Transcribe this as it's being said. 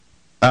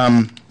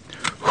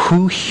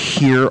Who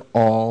here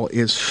all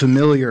is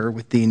familiar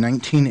with the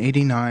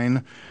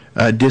 1989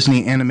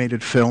 Disney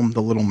animated film,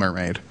 The Little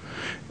Mermaid?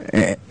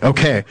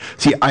 Okay.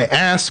 See, I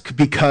ask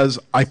because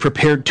I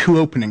prepared two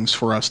openings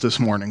for us this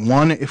morning.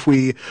 One, if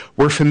we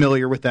were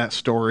familiar with that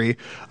story,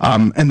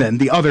 and then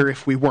the other,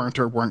 if we weren't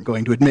or weren't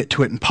going to admit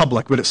to it in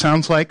public. But it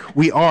sounds like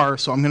we are,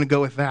 so I'm going to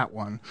go with that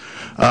one,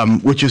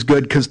 which is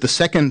good because the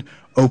second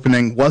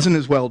opening wasn't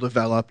as well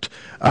developed,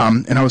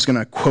 and I was going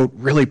to quote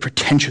really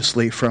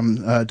pretentiously from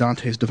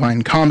Dante's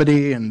Divine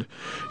Comedy, and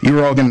you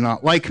were all going to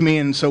not like me,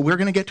 and so we're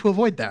going to get to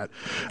avoid that.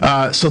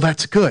 So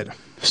that's good.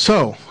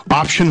 So,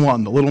 option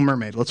one, The Little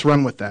Mermaid. Let's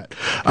run with that.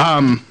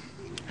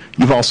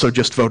 You've also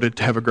just voted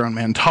to have a grown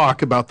man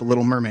talk about The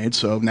Little Mermaid,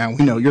 so now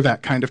we know you're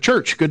that kind of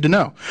church. Good to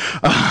know.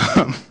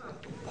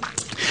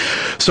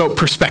 So,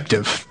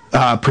 perspective.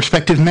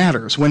 Perspective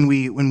matters. When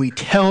we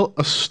tell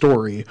a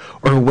story,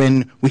 or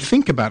when we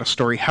think about a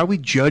story, how we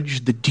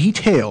judge the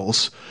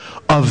details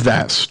of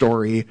that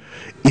story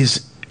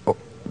is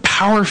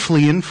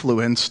powerfully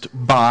influenced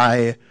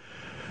by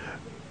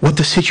what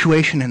the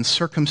situation and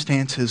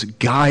circumstances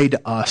guide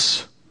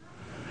us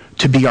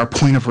to be our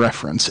point of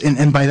reference.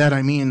 And by that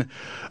I mean,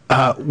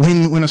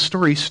 when a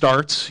story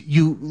starts,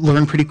 you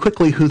learn pretty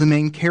quickly who the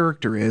main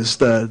character is.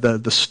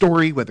 The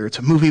story, whether it's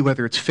a movie,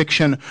 whether it's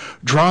fiction,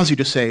 draws you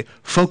to say,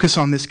 focus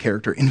on this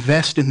character,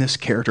 invest in this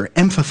character,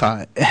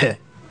 empathize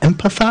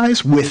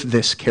with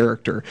this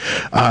character.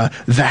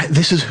 That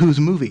this is whose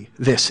movie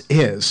this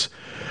is.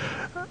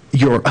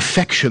 Your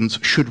affections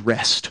should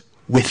rest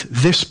with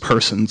this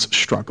person's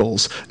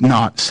struggles,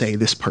 not, say,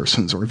 this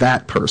person's or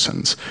that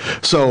person's.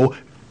 So,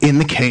 in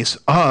the case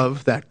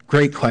of that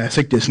great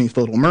classic Disney's The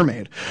Little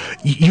Mermaid,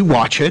 you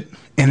watch it,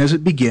 and as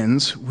it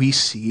begins, we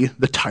see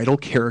the title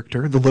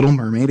character, the Little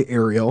Mermaid,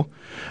 Ariel,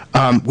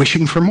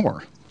 wishing for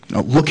more.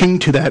 Looking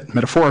to that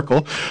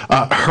metaphorical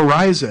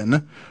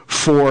horizon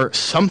for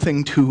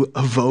something to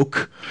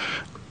evoke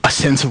a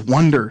sense of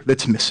wonder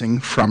that's missing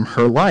from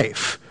her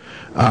life.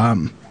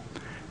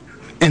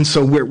 And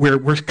so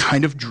we're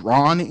kind of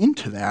drawn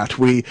into that.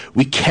 We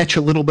catch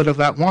a little bit of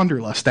that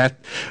wanderlust. That,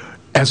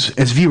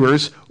 as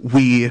viewers,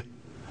 we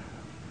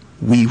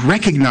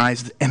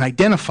recognize and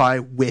identify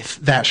with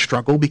that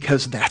struggle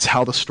because that's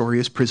how the story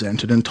is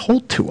presented and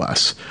told to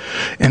us.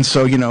 And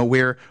so,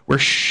 we're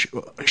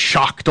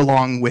shocked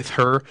along with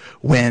her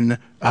when,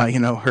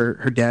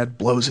 her dad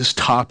blows his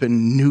top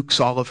and nukes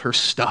all of her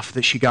stuff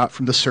that she got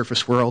from the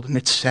surface world, and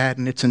it's sad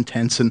and it's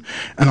intense and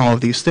all of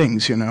these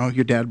things,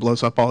 Your dad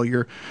blows up all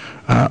your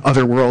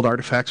other world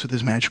artifacts with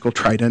his magical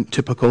trident,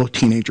 typical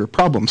teenager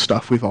problem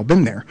stuff. We've all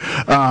been there.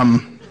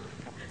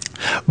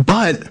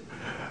 But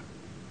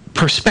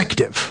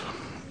perspective.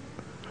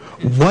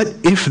 What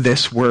if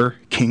this were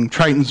King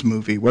Triton's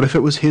movie? What if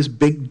it was his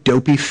big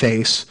dopey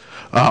face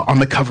on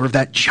the cover of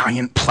that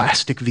giant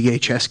plastic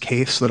VHS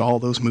case that all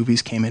those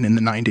movies came in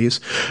the 90s?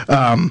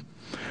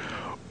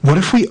 What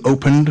if we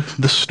opened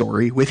the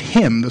story with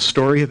him, the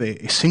story of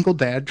a single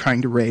dad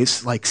trying to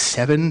raise like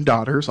 7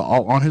 daughters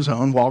all on his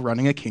own while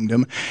running a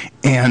kingdom,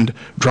 and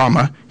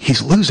drama,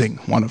 he's losing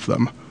one of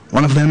them.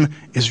 One of them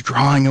is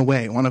drawing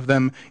away. One of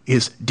them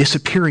is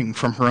disappearing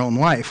from her own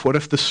life. What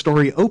if the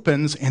story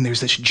opens and there's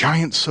this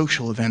giant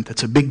social event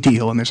that's a big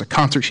deal, and there's a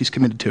concert she's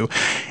committed to,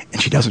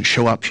 and she doesn't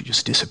show up, she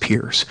just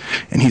disappears.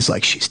 And he's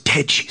like, she's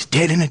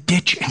dead in a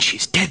ditch, and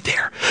she's dead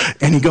there.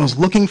 And he goes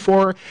looking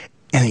for her,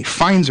 and he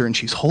finds her, and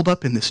she's holed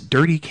up in this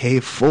dirty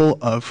cave full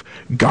of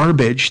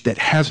garbage that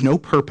has no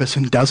purpose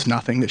and does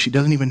nothing, that she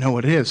doesn't even know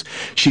what it is.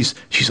 She's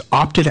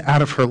opted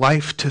out of her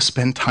life to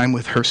spend time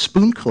with her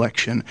spoon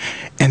collection,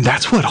 and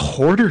that's what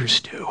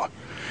hoarders do.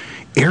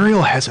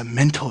 Ariel has a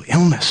mental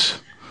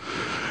illness.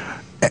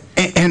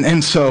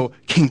 And so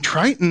King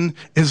Triton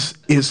is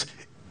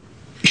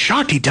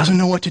shocked. He doesn't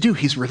know what to do.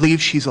 He's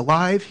relieved she's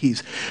alive.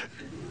 He's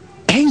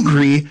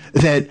angry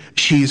that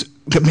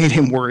made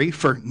him worry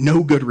for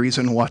no good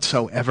reason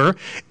whatsoever,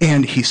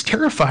 and he's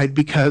terrified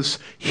because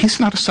he's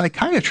not a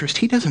psychiatrist.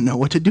 He doesn't know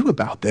what to do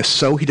about this,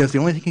 so he does the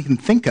only thing he can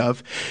think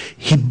of.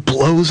 He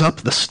blows up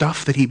the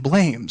stuff that he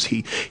blames.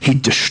 He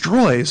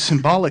destroys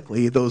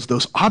symbolically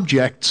those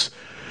objects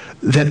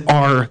that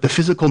are the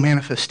physical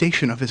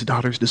manifestation of his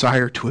daughter's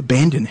desire to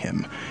abandon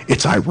him.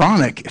 It's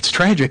ironic, it's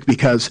tragic,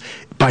 because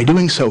by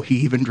doing so, he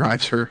even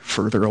drives her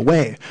further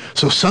away.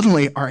 So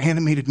suddenly, our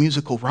animated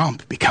musical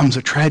romp becomes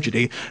a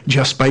tragedy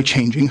just by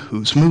changing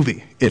whose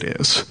movie it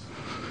is.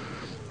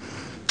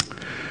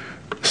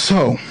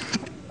 So,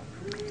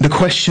 the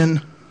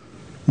question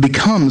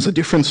becomes, a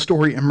different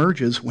story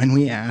emerges when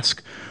we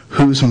ask,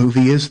 whose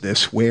movie is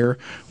this? Where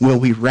will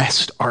we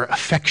rest our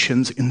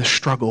affections in the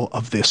struggle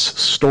of this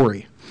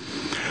story?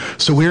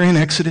 So we're in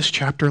Exodus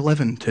chapter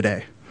 11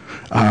 today.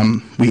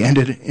 We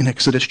ended in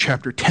Exodus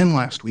chapter 10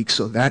 last week,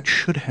 so that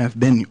should have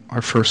been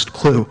our first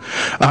clue.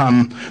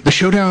 The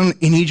showdown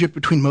in Egypt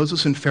between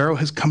Moses and Pharaoh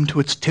has come to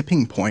its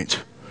tipping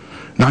point.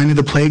 9 of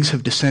the plagues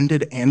have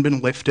descended and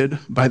been lifted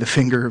by the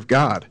finger of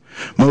God.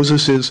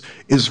 Moses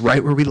is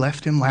right where we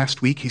left him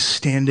last week. He's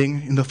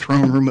standing in the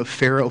throne room of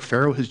Pharaoh.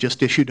 Pharaoh has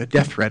just issued a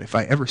death threat. If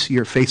I ever see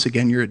your face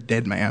again, you're a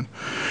dead man.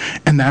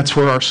 And that's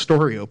where our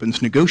story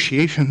opens.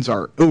 Negotiations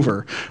are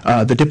over.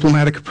 The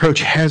diplomatic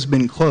approach has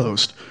been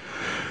closed.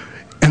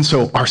 And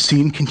so our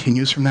scene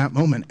continues from that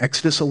moment.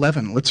 Exodus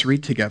 11, let's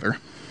read together.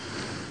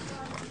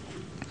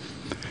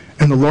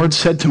 And the Lord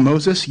said to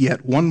Moses,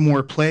 "Yet one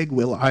more plague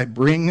will I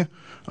bring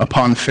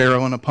upon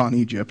Pharaoh and upon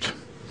Egypt.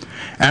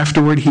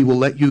 Afterward he will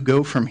let you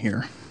go from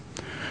here.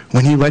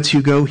 When he lets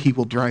you go, he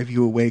will drive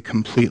you away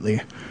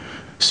completely.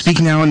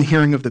 Speak now in the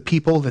hearing of the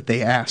people that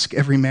they ask,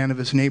 every man of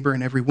his neighbor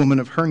and every woman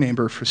of her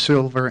neighbor, for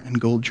silver and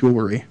gold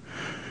jewelry."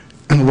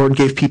 And the Lord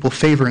gave people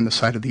favor in the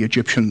sight of the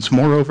Egyptians.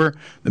 Moreover,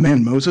 the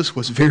man Moses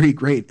was very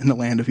great in the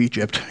land of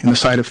Egypt, in the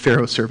sight of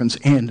Pharaoh's servants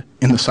and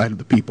in the sight of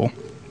the people.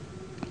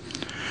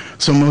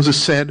 So Moses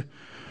said,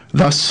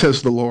 "Thus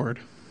says the Lord,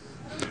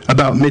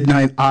 about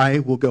midnight I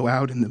will go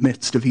out in the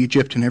midst of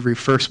Egypt, and every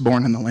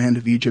firstborn in the land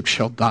of Egypt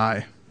shall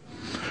die.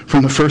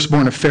 From the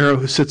firstborn of Pharaoh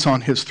who sits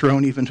on his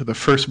throne, even to the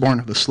firstborn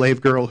of the slave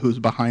girl who is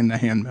behind the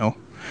handmill,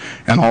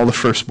 and all the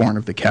firstborn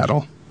of the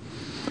cattle.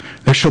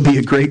 There shall be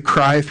a great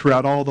cry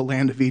throughout all the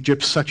land of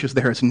Egypt, such as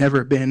there has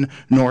never been,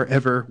 nor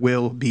ever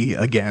will be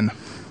again.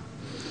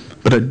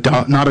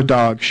 But not a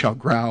dog shall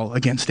growl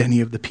against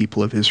any of the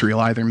people of Israel,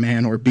 either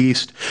man or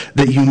beast,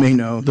 that you may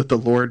know that the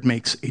Lord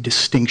makes a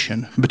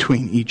distinction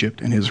between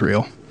Egypt and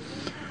Israel.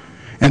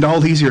 And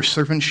all these your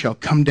servants shall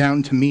come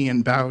down to me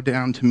and bow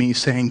down to me,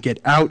 saying, 'Get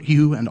out,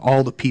 you and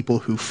all the people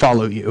who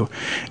follow you,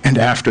 and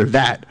after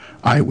that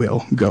I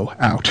will go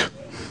out.'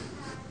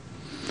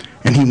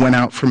 And he went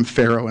out from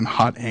Pharaoh in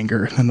hot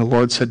anger. Then the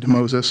Lord said to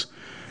Moses,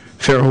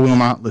 'Pharaoh will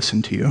not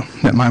listen to you,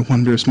 that my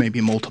wonders may be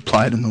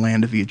multiplied in the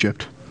land of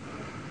Egypt.'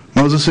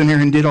 Moses and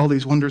Aaron did all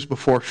these wonders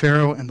before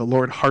Pharaoh, and the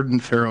Lord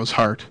hardened Pharaoh's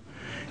heart,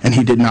 and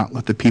he did not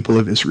let the people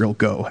of Israel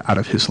go out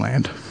of his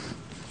land."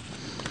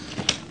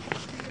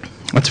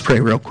 Let's pray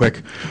real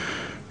quick.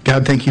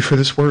 God, thank you for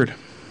this word.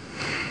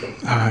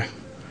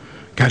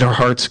 Guide our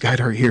hearts,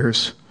 guide our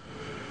ears.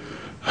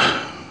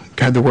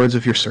 Guide the words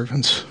of your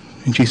servants.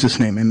 In Jesus'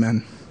 name,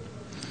 amen.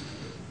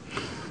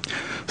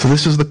 So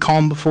this is the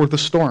calm before the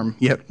storm.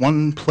 "Yet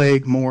one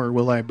plague more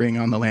will I bring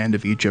on the land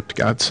of Egypt,"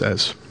 God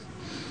says.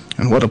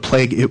 And what a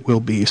plague it will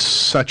be,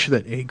 such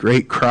that a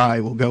great cry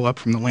will go up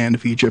from the land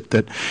of Egypt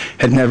that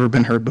had never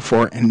been heard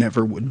before and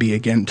never would be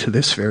again to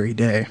this very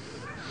day.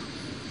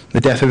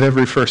 The death of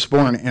every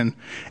firstborn.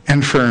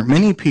 And for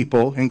many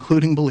people,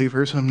 including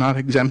believers, I'm not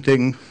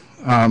exempting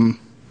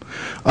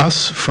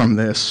us from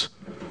this.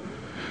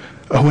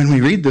 When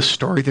we read this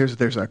story,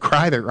 there's a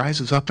cry that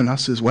rises up in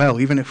us as well,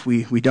 even if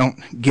we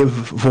don't give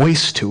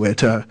voice to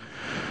it, a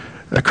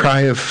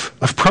cry of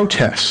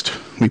protest.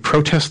 We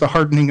protest the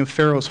hardening of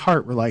Pharaoh's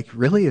heart. We're like,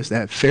 really? Is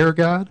that fair,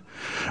 God?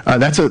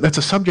 That's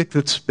a subject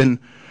that's been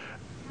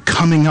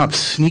coming up,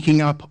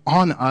 sneaking up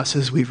on us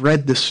as we've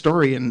read this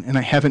story, and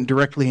I haven't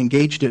directly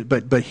engaged it,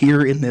 but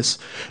here in this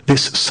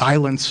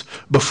silence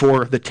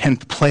before the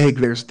 10th plague,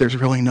 there's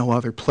really no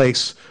other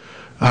place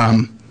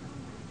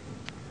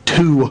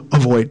to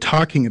avoid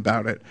talking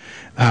about it.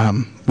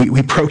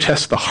 We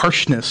protest the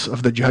harshness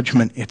of the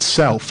judgment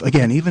itself.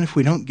 Again, even if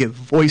we don't give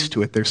voice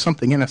to it, there's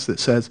something in us that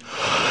says,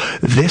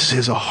 this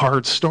is a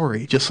hard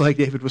story. Just like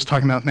David was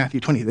talking about in Matthew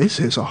 20, this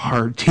is a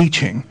hard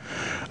teaching.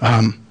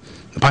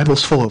 The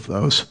Bible's full of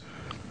those.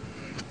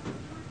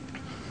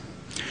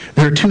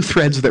 There are two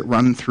threads that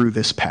run through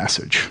this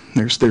passage.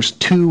 There's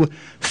two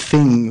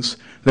things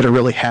that are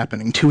really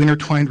happening, two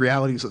intertwined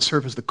realities that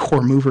serve as the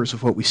core movers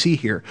of what we see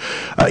here.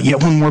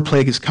 Yet one more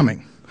plague is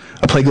coming,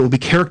 a plague that will be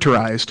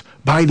characterized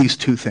by these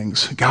two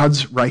things,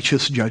 God's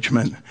righteous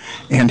judgment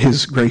and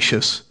his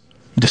gracious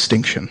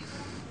distinction.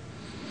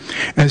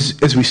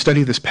 As we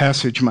study this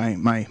passage,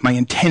 my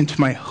intent,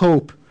 my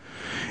hope,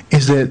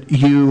 is that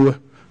you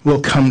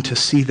will come to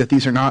see that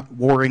these are not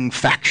warring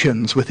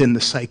factions within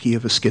the psyche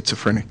of a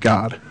schizophrenic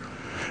God,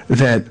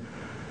 that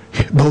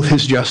both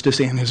his justice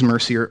and his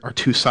mercy are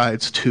two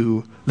sides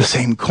to the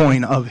same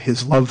coin of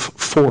his love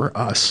for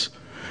us,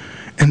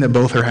 and that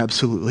both are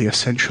absolutely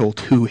essential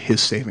to his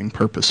saving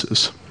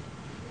purposes.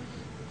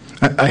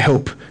 I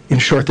hope, in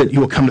short, that you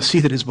will come to see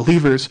that as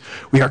believers,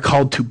 we are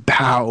called to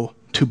bow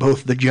to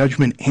both the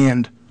judgment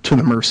and to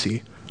the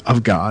mercy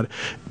of God,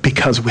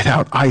 because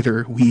without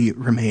either, we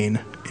remain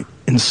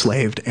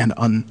enslaved and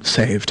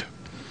unsaved.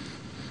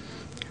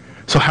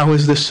 So how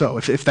is this so?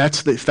 If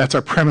that's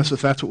our premise,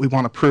 if that's what we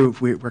want to prove,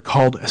 we're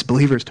called as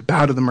believers to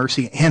bow to the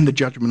mercy and the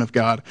judgment of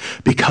God,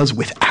 because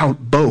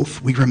without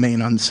both, we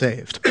remain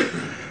unsaved.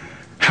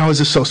 How is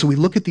this so? So we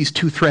look at these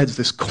two threads,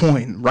 this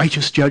coin,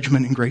 righteous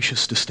judgment and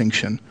gracious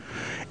distinction.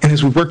 And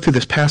as we work through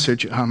this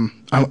passage, I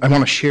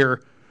want to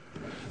share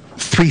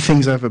three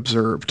things I've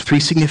observed, three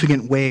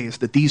significant ways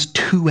that these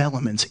two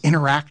elements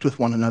interact with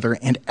one another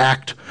and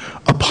act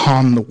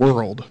upon the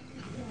world.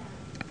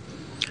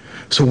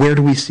 So where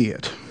do we see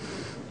it?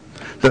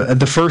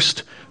 The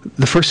first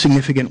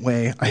significant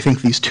way I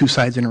think these two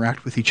sides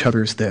interact with each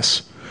other is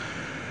this.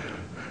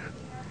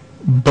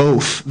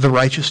 Both the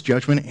righteous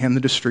judgment and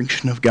the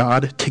distinction of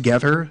God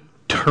together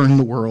turn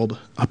the world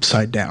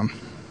upside down.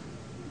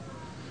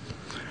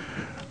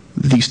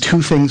 these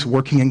two things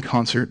working in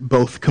concert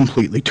both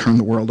completely turn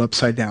the world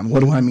upside down. What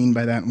do I mean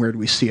by that, and where do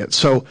we see it?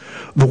 So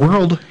the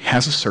world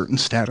has a certain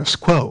status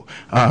quo.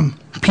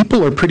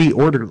 People are pretty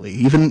orderly.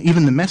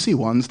 Even the messy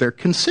ones, they're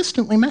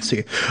consistently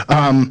messy.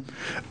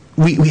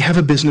 We have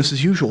a business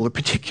as usual. The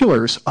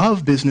particulars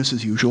of business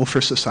as usual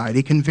for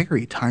society can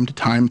vary time to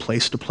time,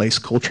 place to place,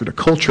 culture to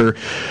culture.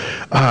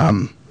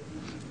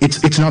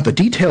 It's not the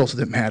details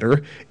that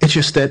matter. It's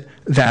just that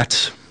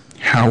that's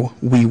how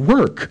we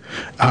work.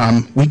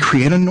 We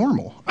create a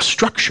normal, a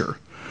structure,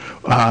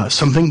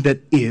 something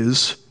that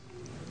is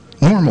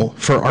normal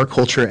for our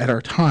culture at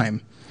our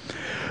time.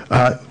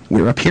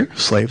 We're up here,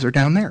 slaves are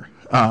down there.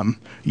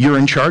 You're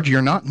in charge,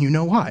 you're not, and you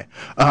know why.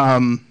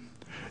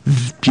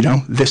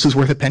 This is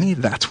worth a penny,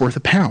 that's worth a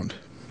pound.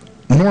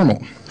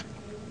 Normal.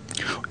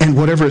 And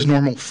whatever is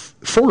normal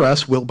for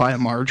us will, by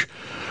and large,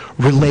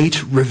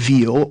 relate,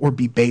 reveal, or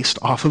be based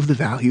off of the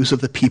values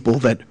of the people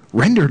that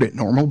rendered it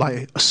normal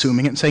by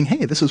assuming it and saying,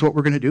 hey, this is what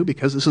we're going to do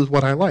because this is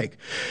what I like.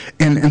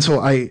 And so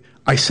I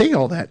say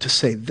all that to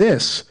say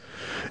this: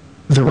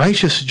 the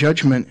righteous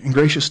judgment and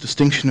gracious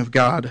distinction of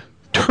God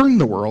turn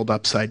the world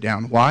upside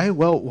down. Why?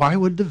 Well, why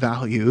would the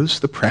values,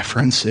 the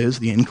preferences,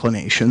 the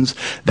inclinations,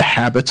 the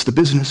habits, the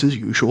business as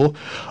usual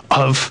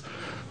of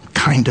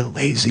kind of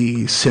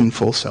lazy,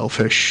 sinful,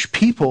 selfish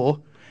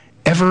people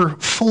ever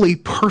fully,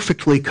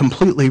 perfectly,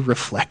 completely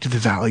reflect the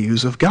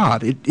values of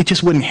God? It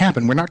just wouldn't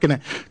happen. We're not going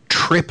to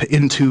trip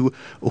into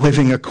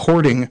living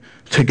according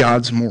to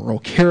God's moral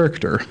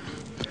character.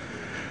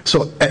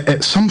 So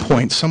at some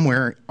point,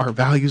 somewhere, our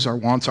values, our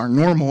wants, our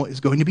normal is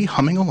going to be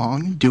humming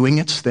along, doing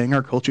its thing.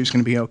 Our culture is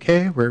going to be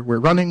okay. We're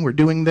running, we're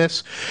doing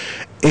this.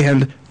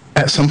 And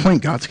at some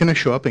point, God's going to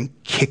show up and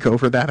kick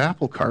over that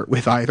apple cart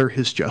with either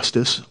his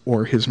justice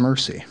or his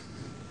mercy.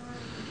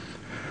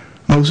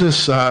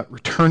 Moses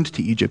returned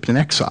to Egypt in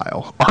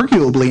exile,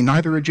 arguably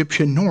neither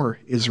Egyptian nor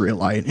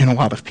Israelite in a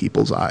lot of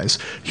people's eyes.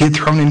 He had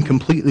thrown in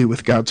completely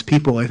with God's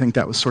people. I think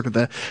that was sort of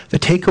the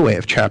takeaway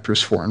of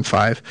chapters 4 and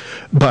 5.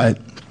 But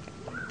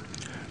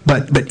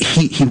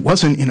he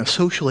wasn't in a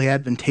socially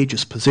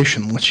advantageous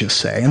position, let's just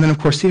say. And then, of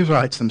course, the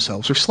Israelites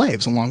themselves are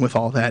slaves, along with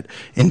all that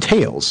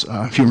entails.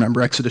 If you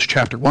remember Exodus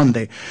chapter 1,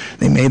 they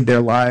made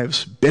their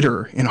lives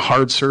bitter in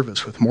hard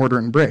service with mortar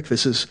and brick.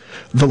 This is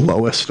the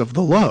lowest of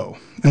the low.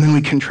 And then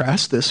we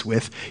contrast this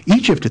with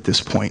Egypt at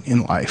this point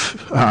in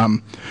life.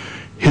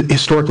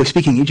 Historically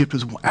speaking, Egypt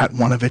was at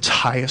one of its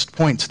highest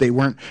points. They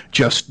weren't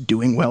just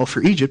doing well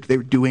for Egypt, they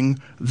were doing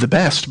the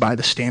best by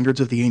the standards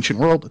of the ancient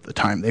world at the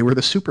time. They were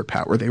the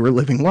superpower, they were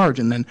living large,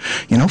 and then,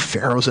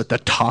 Pharaoh's at the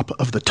top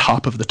of the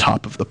top of the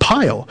top of the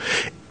pile.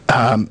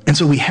 And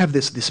so we have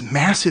this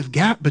massive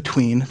gap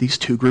between these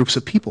two groups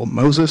of people,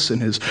 Moses and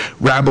his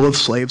rabble of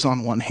slaves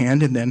on one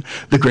hand, and then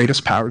the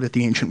greatest power that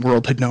the ancient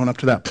world had known up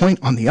to that point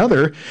on the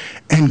other.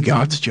 And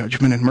God's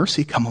judgment and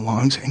mercy come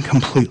along and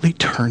completely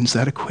turns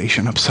that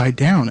equation upside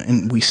down.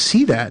 And we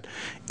see that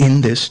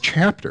in this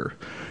chapter.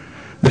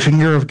 The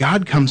finger of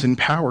God comes in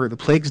power, the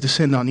plagues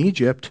descend on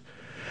Egypt,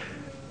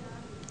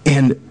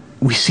 and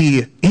we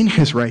see in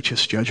his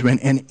righteous judgment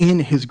and in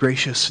his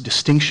gracious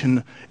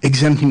distinction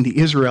exempting the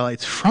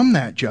Israelites from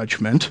that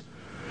judgment,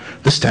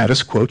 the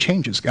status quo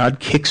changes. God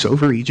kicks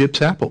over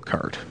Egypt's apple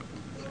cart.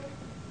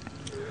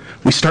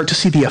 We start to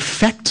see the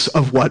effects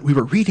of what we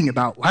were reading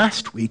about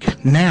last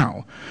week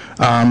now.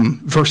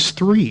 Verse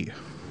 3,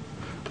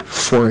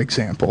 for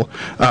example,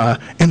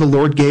 and the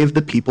Lord gave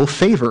the people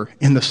favor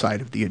in the sight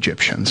of the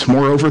Egyptians.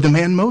 Moreover, the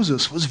man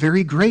Moses was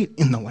very great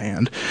in the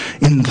land,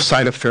 in the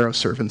sight of Pharaoh's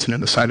servants and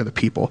in the sight of the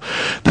people.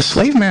 The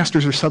slave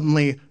masters are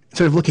suddenly,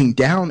 instead of looking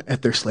down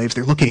at their slaves,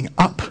 they're looking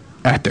up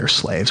at their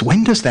slaves.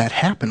 When does that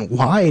happen?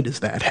 Why does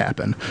that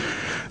happen?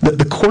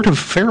 The court of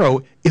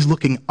Pharaoh is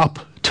looking up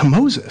to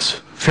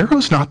Moses.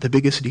 Pharaoh's not the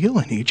biggest deal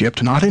in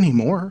Egypt, not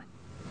anymore.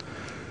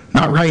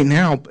 Not right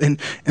now. And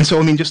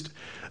so, just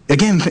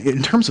again,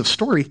 in terms of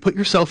story, put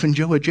yourself in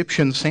Joe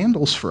Egyptian's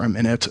sandals for a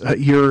minute.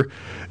 You're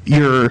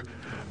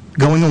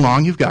going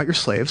along, you've got your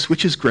slaves,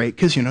 which is great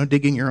because,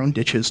 digging your own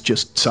ditches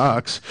just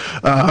sucks.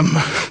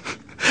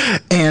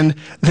 And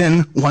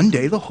then one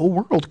day the whole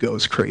world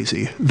goes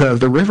crazy.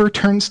 The river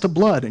turns to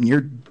blood and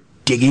you're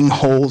digging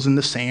holes in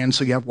the sand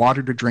so you have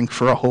water to drink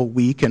for a whole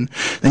week, and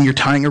then you're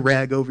tying a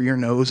rag over your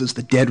nose as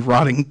the dead,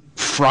 rotting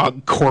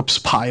frog corpse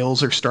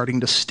piles are starting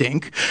to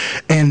stink,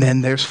 and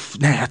then there's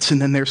gnats,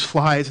 and then there's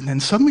flies, and then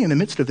suddenly in the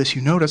midst of this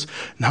you notice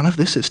none of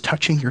this is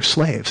touching your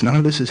slaves, none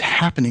of this is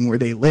happening where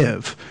they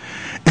live.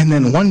 And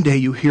then one day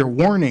you hear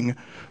warning,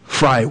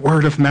 by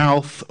word of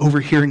mouth,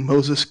 overhearing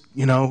Moses,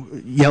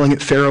 yelling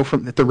at Pharaoh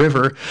at the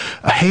river,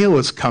 a hail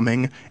is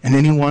coming, and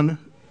anyone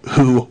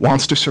who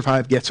wants to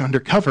survive gets under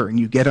cover, and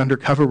you get under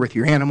cover with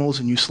your animals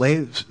and you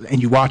slaves,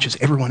 and you watch as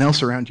everyone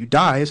else around you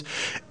dies,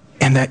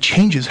 and that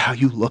changes how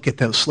you look at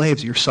those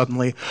slaves you're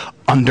suddenly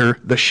under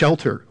the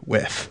shelter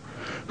with.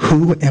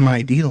 Who am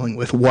I dealing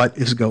with? What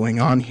is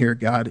going on here?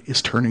 God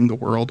is turning the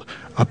world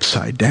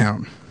upside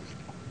down.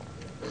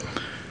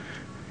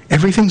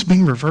 Everything's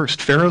being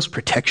reversed. Pharaoh's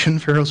protection,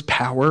 Pharaoh's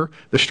power,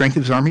 the strength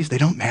of his armies, they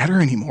don't matter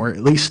anymore,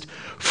 at least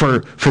for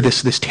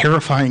this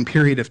terrifying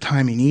period of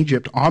time in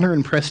Egypt. Honor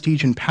and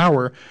prestige and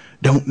power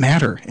don't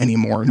matter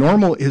anymore.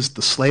 Normal is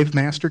the slave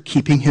master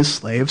keeping his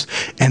slaves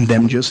and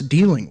them just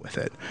dealing with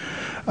it.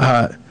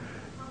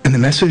 And the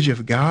message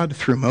of God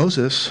through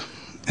Moses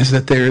is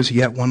that there is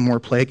yet one more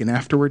plague, and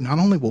afterward, not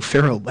only will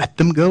Pharaoh let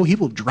them go, he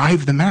will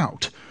drive them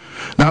out.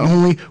 Not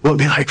only will it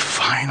be like,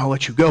 fine, I'll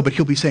let you go, but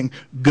he'll be saying,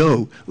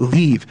 go,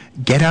 leave,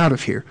 get out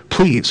of here,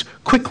 please,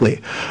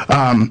 quickly.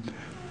 And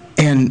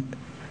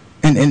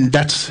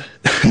that's,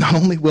 not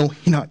only will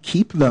he not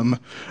keep them,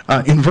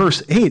 in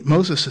verse 8,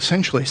 Moses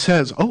essentially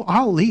says, oh,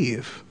 I'll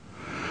leave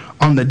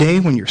on the day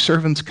when your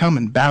servants come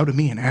and bow to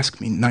me and ask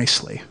me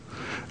nicely.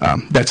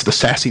 That's the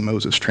sassy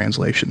Moses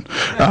translation.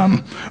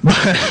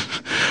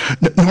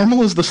 But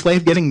normal is the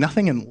slave getting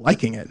nothing and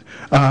liking it.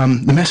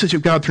 The message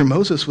of God through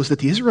Moses was that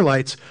the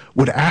Israelites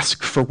would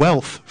ask for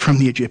wealth from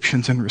the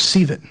Egyptians and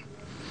receive it.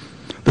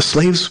 The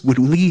slaves would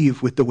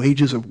leave with the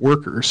wages of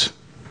workers.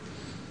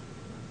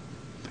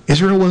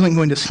 Israel wasn't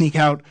going to sneak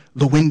out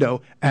the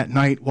window at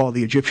night while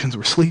the Egyptians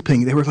were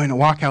sleeping. They were going to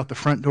walk out the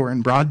front door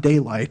in broad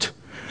daylight,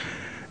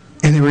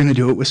 and they were going to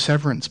do it with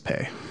severance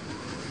pay.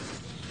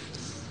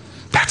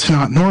 That's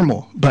not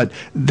normal, but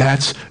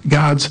that's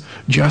God's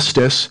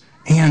justice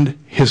and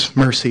his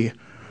mercy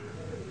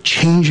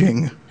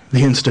changing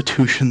the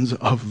institutions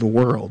of the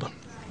world.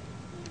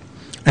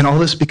 And all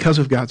this because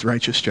of God's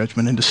righteous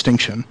judgment and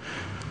distinction.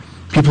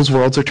 People's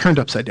worlds are turned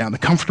upside down. The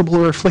comfortable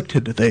are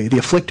afflicted. The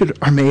afflicted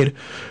are made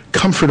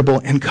comfortable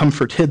and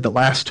comforted. The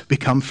last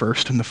become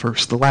first, and the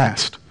first the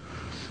last.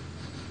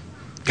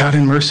 God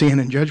in mercy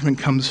and in judgment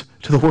comes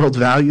to the world's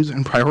values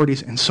and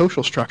priorities and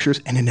social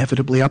structures and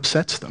inevitably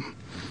upsets them.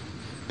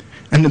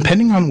 And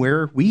depending on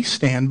where we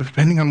stand,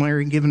 depending on where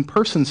a given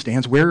person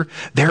stands, where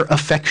their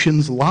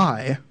affections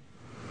lie,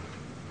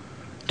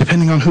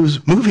 depending on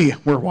whose movie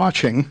we're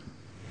watching,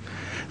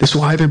 this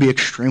will either be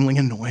extremely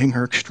annoying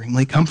or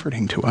extremely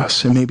comforting to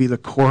us. It may be the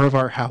core of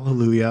our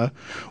hallelujah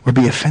or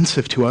be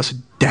offensive to us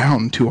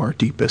down to our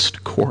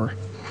deepest core.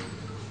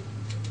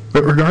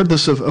 But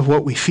regardless of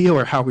what we feel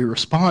or how we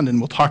respond, and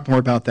we'll talk more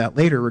about that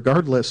later,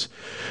 regardless,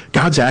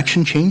 God's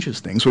action changes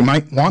things. We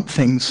might want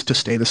things to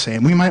stay the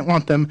same. We might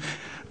want them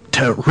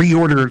to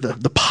reorder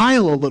the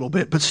pile a little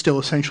bit, but still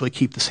essentially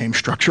keep the same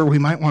structure. We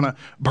might want to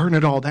burn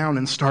it all down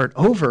and start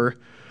over.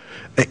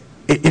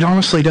 It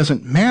honestly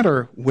doesn't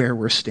matter where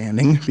we're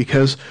standing,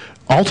 because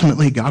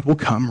ultimately God will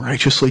come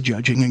righteously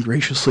judging and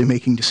graciously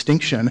making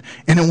distinction,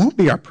 and it won't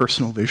be our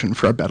personal vision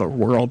for a better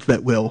world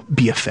that will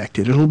be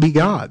affected. It'll be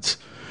God's.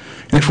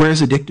 And if we're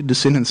as addicted to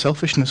sin and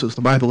selfishness as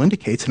the Bible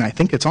indicates, and I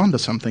think it's onto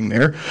something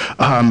there,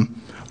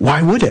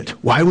 why would it?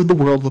 Why would the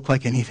world look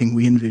like anything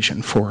we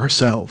envision for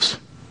ourselves?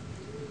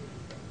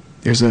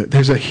 There's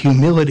a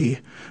humility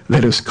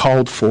that is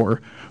called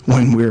for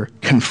when we're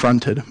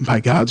confronted by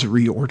God's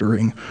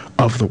reordering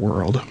of the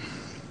world.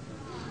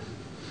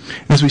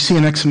 As we see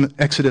in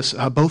Exodus,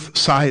 both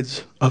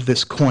sides of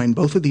this coin,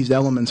 both of these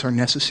elements are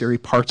necessary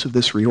parts of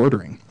this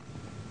reordering.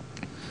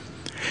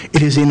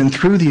 It is in and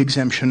through the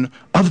exemption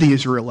of the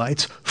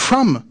Israelites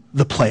from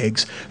the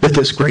plagues that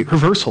this great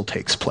reversal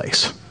takes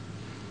place.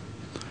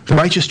 The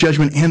righteous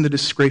judgment and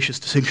the gracious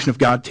distinction of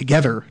God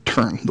together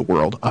turn the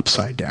world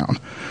upside down.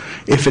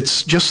 If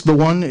it's just the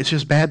one, it's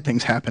just bad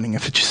things happening.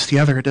 If it's just the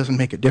other, it doesn't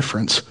make a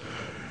difference.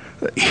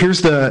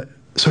 Here's the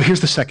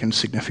second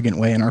significant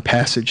way in our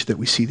passage that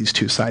we see these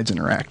two sides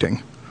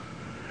interacting.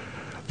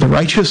 The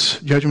righteous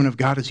judgment of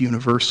God is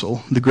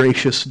universal. The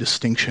gracious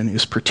distinction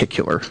is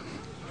particular.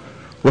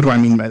 What do I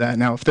mean by that?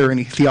 Now, if there are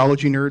any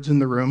theology nerds in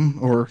the room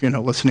or,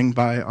 listening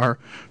by our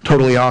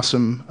totally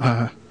awesome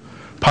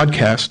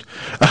podcast,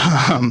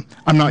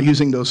 I'm not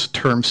using those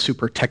terms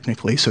super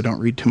technically, so don't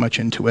read too much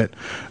into it.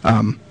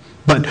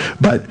 But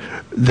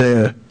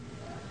the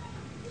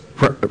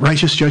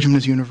righteous judgment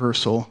is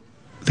universal.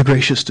 The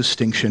gracious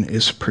distinction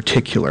is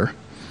particular.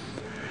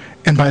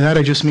 And by that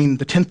I just mean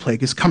the 10th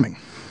plague is coming.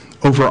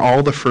 Over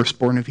all the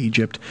firstborn of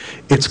Egypt,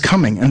 it's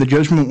coming. And the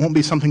judgment won't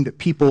be something that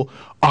people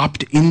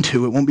opt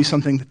into. It won't be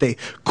something that they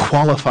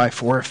qualify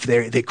for if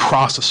they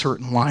cross a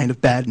certain line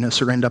of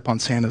badness or end up on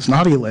Santa's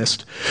naughty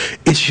list.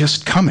 It's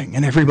just coming,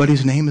 and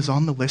everybody's name is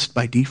on the list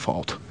by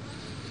default.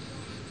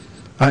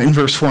 In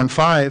verse 4 and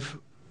 5,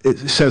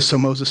 it says, "So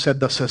Moses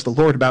said, thus says the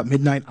Lord, about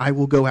midnight I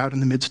will go out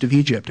in the midst of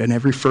Egypt, and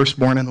every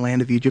firstborn in the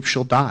land of Egypt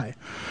shall die.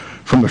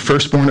 From the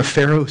firstborn of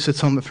Pharaoh who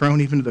sits on the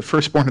throne, even to the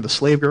firstborn of the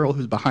slave girl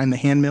who's behind the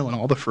handmill, and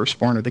all the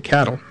firstborn of the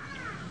cattle.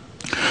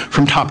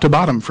 From top to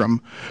bottom,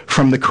 from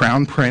the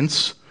crown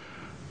prince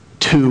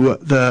to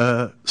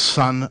the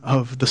son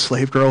of the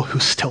slave girl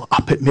who's still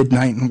up at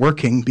midnight and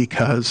working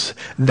because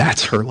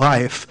that's her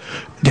life,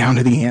 down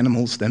to the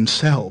animals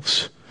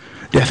themselves.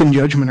 Death and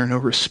judgment are no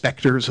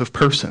respecters of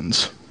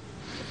persons."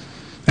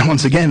 And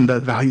once again, the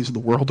values of the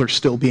world are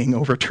still being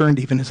overturned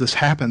even as this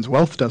happens.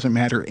 Wealth doesn't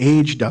matter,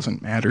 age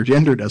doesn't matter,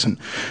 gender doesn't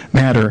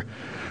matter.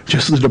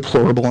 Just the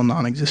deplorable and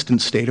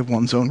non-existent state of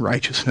one's own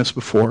righteousness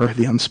before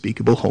the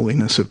unspeakable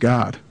holiness of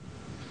God.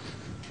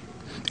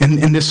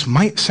 And this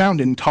might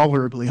sound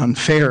intolerably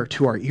unfair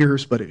to our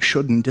ears, but it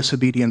shouldn't.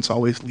 Disobedience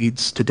always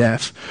leads to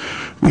death.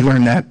 We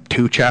learn that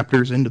 2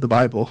 chapters into the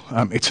Bible.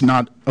 It's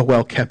not a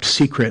well-kept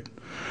secret.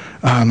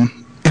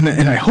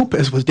 And I hope,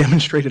 as was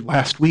demonstrated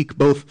last week,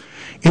 both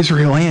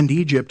Israel and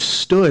Egypt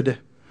stood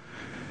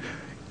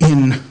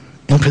in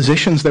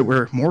positions that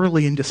were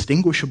morally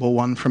indistinguishable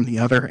one from the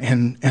other,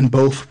 and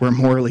both were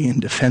morally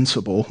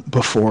indefensible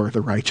before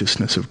the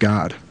righteousness of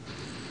God.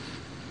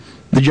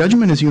 The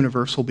judgment is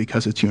universal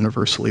because it's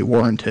universally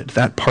warranted.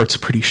 That part's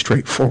pretty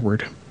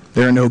straightforward.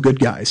 There are no good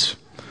guys,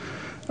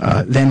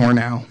 then or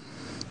now.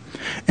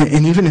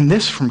 And even in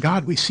this, from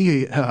God, we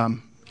see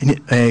an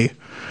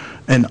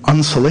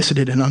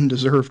unsolicited and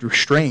undeserved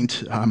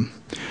restraint.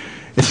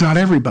 It's not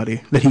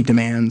everybody that he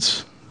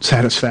demands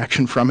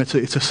satisfaction from.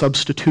 It's a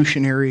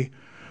substitutionary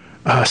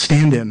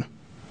stand-in,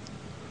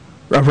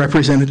 a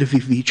representative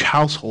of each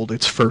household,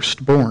 its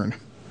firstborn.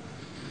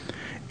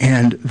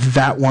 And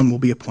that one will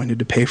be appointed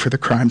to pay for the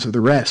crimes of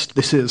the rest.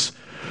 This is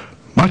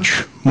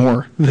much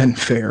more than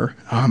fair.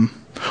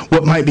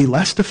 What might be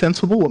less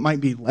defensible, what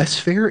might be less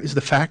fair, is the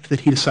fact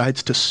that he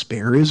decides to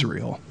spare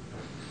Israel.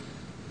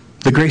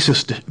 The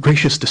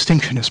gracious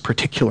distinction is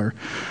particular.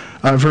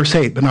 Verse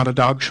 8, but not a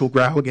dog shall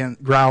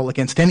growl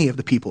against any of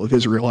the people of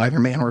Israel, either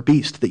man or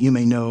beast, that you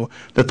may know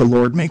that the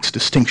Lord makes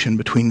distinction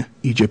between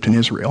Egypt and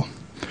Israel.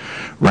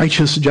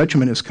 Righteous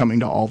judgment is coming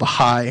to all the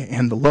high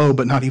and the low,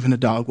 but not even a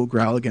dog will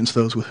growl against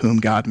those with whom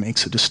God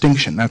makes a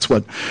distinction. That's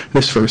what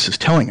this verse is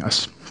telling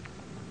us.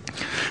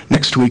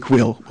 Next week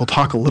we'll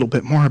talk a little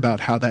bit more about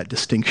how that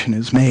distinction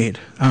is made,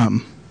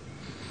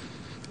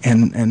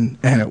 and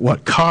at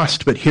what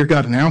cost. But here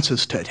God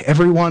announces to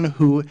everyone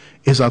who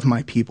is of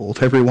my people,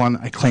 to everyone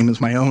I claim as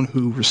my own,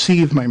 who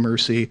receive my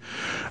mercy,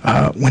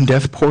 when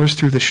death pours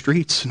through the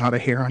streets, not a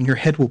hair on your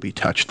head will be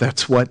touched.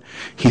 That's what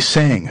he's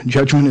saying.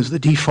 Judgment is the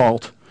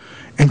default,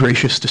 and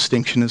gracious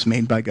distinction is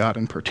made by God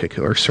in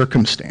particular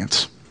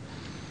circumstance.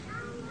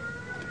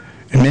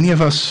 And many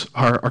of us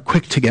are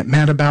quick to get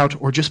mad about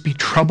or just be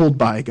troubled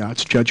by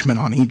God's judgment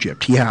on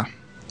Egypt. Yeah,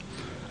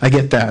 I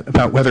get that,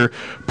 about whether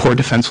poor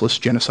defenseless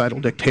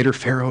genocidal dictator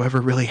Pharaoh ever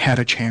really had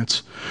a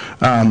chance.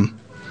 And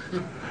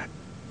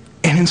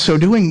in so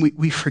doing,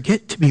 we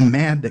forget to be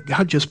mad that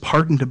God just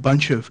pardoned a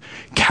bunch of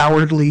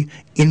cowardly,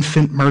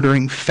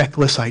 infant-murdering,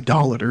 feckless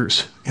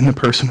idolaters in the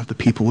person of the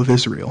people of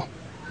Israel.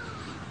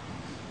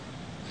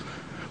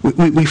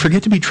 We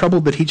forget to be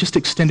troubled that he just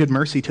extended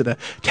mercy to the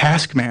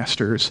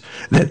taskmasters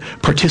that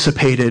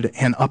participated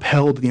and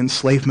upheld the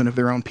enslavement of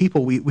their own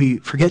people. We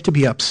forget to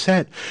be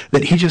upset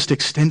that he just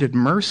extended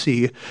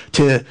mercy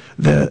to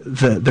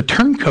the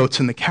turncoats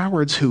and the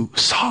cowards who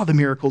saw the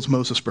miracles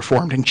Moses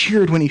performed and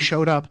cheered when he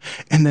showed up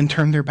and then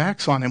turned their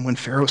backs on him when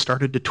Pharaoh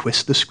started to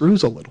twist the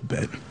screws a little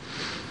bit.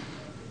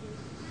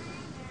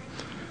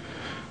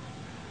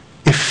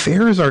 If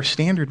fair is our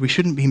standard, we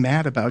shouldn't be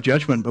mad about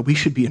judgment, but we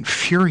should be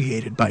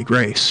infuriated by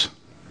grace.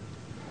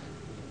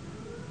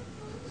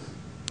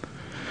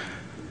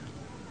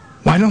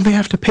 Why don't they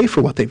have to pay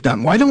for what they've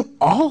done? Why don't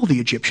all the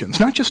Egyptians,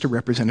 not just a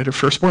representative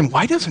firstborn,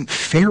 why doesn't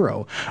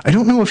Pharaoh? I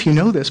don't know if you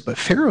know this, but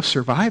Pharaoh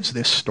survives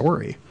this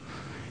story.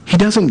 He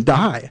doesn't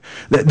die.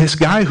 This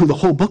guy who the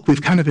whole book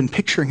we've kind of been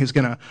picturing is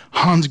going to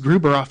Hans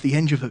Gruber off the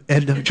edge of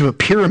a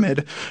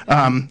pyramid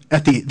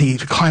at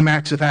the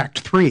climax of Act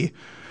 3.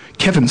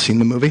 Kevin's seen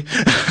the movie.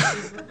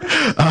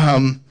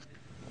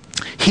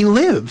 He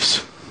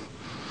lives.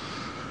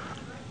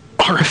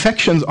 Our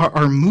affections,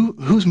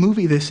 whose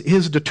movie this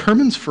is,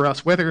 determines for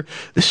us whether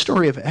this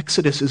story of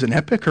Exodus is an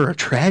epic or a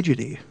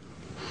tragedy.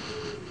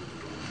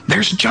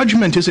 There's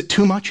judgment. Is it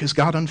too much? Is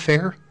God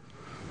unfair?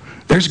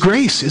 There's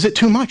grace. Is it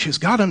too much? Is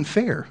God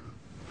unfair?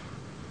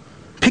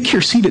 Pick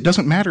your seat. It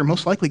doesn't matter.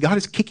 Most likely God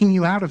is kicking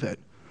you out of it,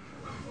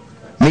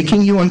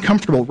 making you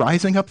uncomfortable,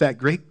 rising up that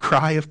great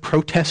cry of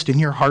protest in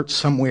your heart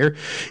somewhere,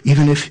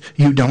 even if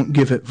you don't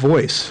give it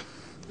voice.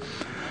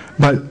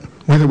 But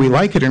whether we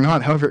like it or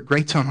not, however it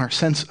grates on our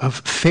sense of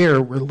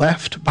fair, we're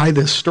left by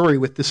this story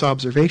with this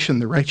observation: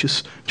 the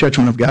righteous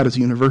judgment of God is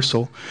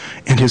universal,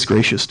 and his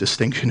gracious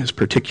distinction is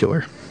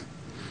particular.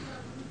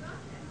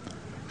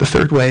 The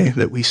third way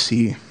that we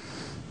see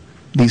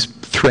these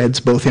threads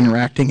both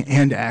interacting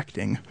and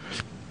acting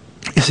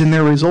is in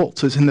their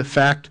results, is in the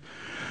fact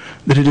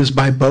that it is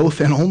by both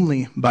and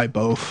only by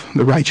both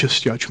the righteous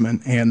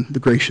judgment and the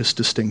gracious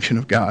distinction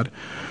of God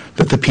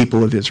that the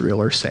people of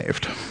Israel are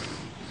saved.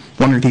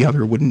 One or the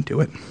other wouldn't do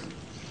it.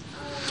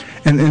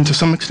 And to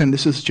some extent,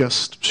 this is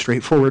just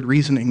straightforward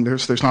reasoning.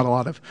 There's not a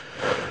lot of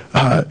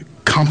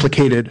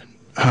complicated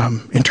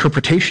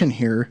interpretation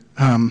here.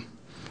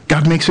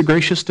 God makes a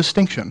gracious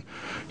distinction.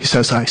 He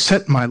says, I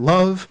set my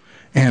love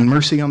and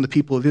mercy on the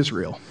people of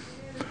Israel.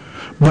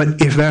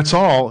 But if that's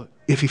all,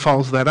 if he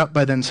follows that up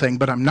by then saying,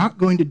 but I'm not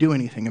going to do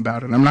anything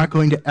about it, I'm not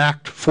going to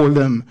act for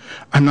them,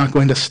 I'm not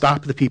going to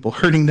stop the people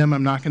hurting them,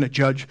 I'm not going to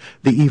judge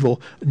the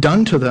evil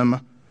done to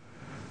them,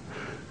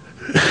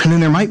 and then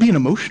there might be an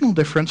emotional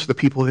difference. The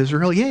people of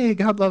Israel, yay,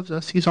 God loves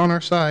us, he's on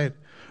our side.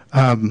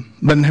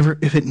 But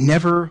if it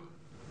never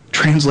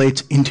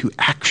translates into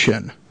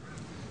action,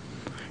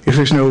 if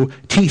there's no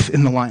teeth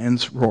in the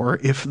lion's roar,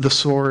 if the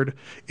sword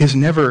is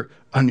never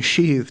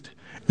unsheathed,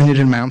 then it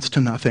amounts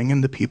to nothing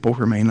and the people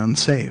remain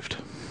unsaved.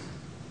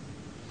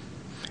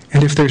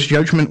 And if there's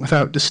judgment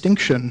without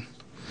distinction,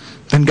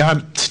 then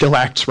God still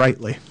acts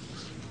rightly.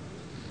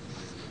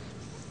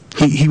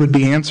 He would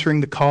be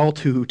answering the call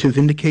to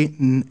vindicate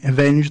and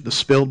avenge the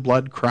spilled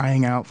blood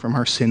crying out from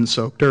our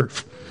sin-soaked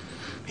earth.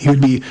 He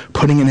would be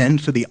putting an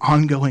end to the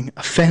ongoing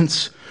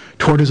offense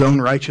toward his own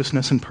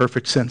righteousness and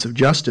perfect sense of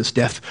justice.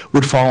 Death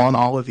would fall on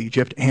all of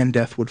Egypt, and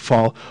death would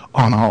fall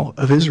on all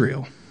of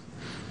Israel.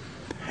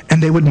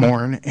 And they would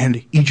mourn,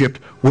 and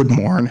Egypt would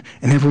mourn,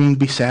 and everyone would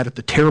be sad at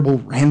the terrible,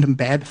 random,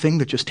 bad thing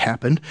that just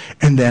happened,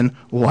 and then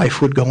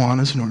life would go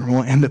on as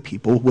normal, and the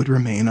people would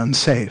remain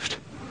unsaved.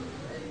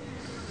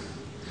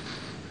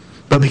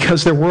 But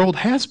because their world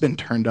has been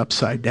turned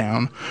upside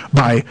down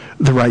by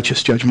the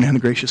righteous judgment and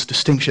the gracious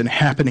distinction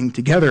happening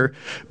together,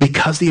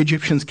 because the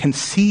Egyptians can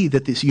see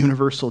that this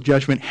universal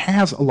judgment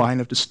has a line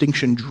of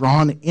distinction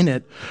drawn in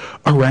it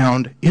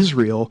around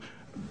Israel,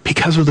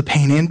 because of the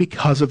pain and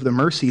because of the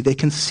mercy, they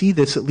can see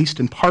this, at least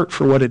in part,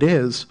 for what it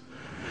is,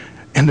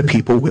 and the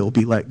people will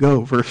be let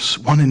go. Verse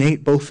 1 and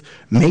 8 both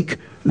make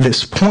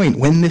this point.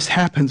 When this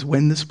happens,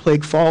 when this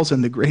plague falls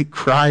and the great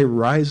cry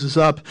rises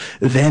up,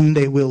 then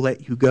they will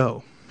let you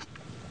go.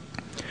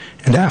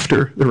 And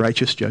after the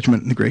righteous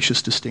judgment and the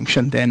gracious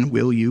distinction, then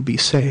will you be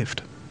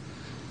saved.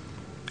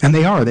 And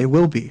they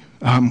will be.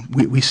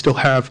 We still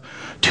have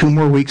 2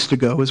 more weeks to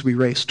go as we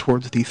race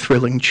towards the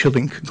thrilling,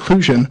 chilling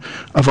conclusion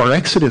of our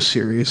Exodus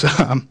series.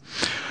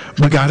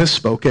 But God has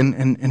spoken,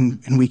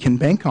 and we can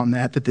bank on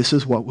that this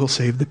is what will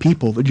save the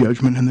people, the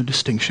judgment and the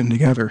distinction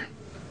together.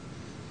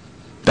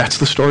 That's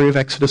the story of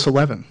Exodus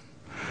 11.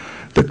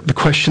 The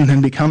question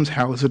then becomes,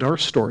 how is it our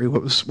story?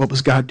 What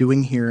was God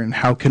doing here, and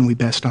how can we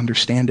best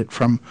understand it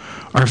from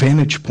our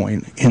vantage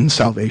point in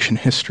salvation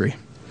history?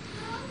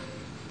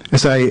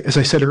 As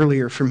I said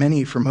earlier, for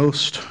many, for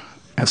most,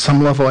 at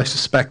some level I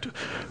suspect,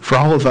 for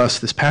all of us,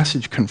 this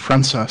passage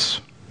confronts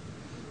us.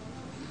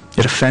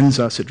 It offends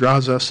us. It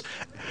draws us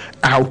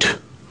out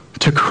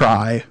to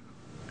cry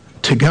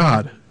to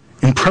God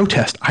in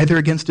protest, either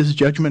against his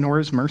judgment or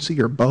his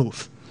mercy, or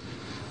both.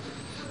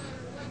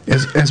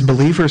 As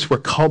believers, we're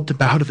called to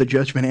bow to the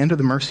judgment and to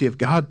the mercy of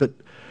God, but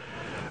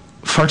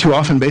far too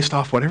often, based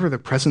off whatever the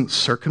present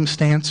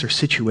circumstance or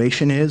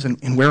situation is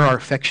and where our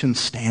affections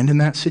stand in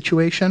that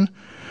situation,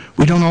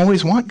 we don't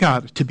always want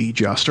God to be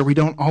just, or we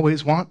don't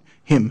always want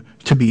him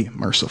to be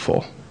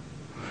merciful.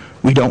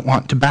 We don't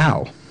want to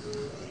bow.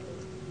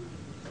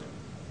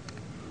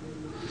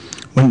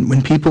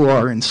 When people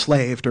are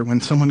enslaved, or when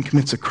someone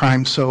commits a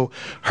crime so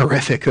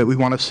horrific that we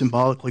want to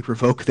symbolically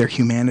revoke their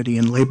humanity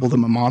and label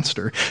them a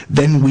monster,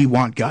 then we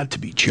want God to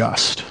be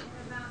just.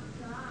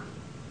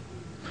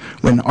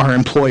 When our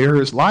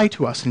employers lie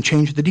to us and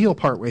change the deal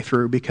partway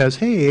through because,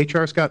 hey,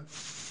 HR's got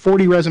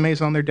 40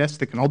 resumes on their desk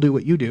that can all do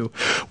what you do,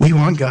 we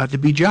want God to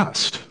be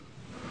just.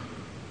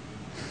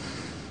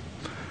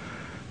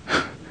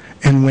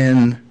 And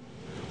when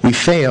we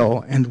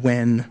fail, and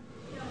when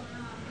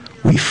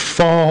we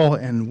fall,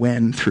 and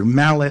when through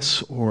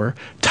malice or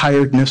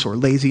tiredness or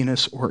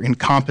laziness or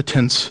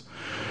incompetence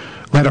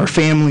let our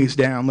families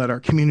down, let our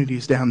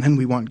communities down, then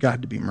we want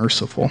God to be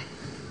merciful.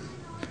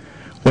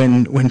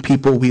 When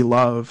people we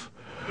love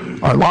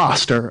are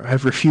lost or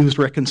have refused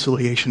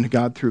reconciliation to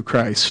God through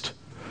Christ,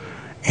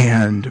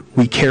 and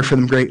we care for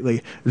them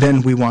greatly,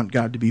 then we want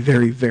God to be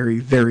very, very,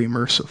 very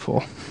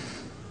merciful.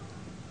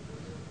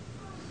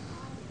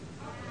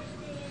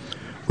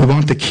 We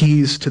want the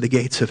keys to the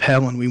gates of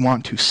hell, and we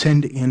want to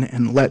send in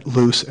and let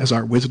loose as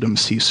our wisdom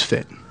sees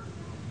fit.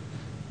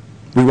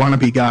 We want to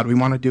be God. We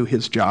want to do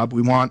his job.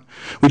 We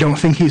don't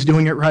think he's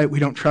doing it right. We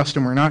don't trust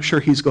him. We're not sure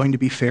he's going to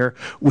be fair.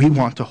 We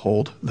want to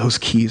hold those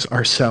keys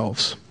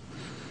ourselves.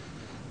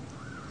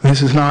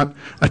 This is not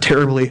a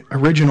terribly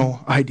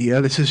original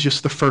idea. This is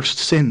just the first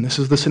sin. This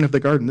is the sin of the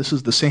garden. This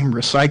is the same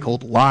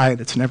recycled lie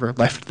that's never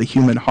left the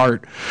human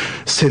heart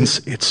since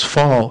its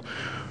fall.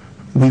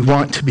 We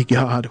want to be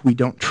God. We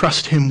don't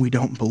trust him. We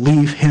don't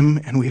believe him.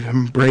 And we've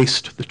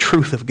embraced the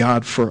truth of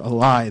God for a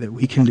lie, that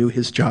we can do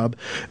his job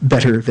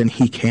better than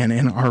he can.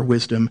 And our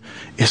wisdom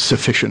is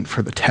sufficient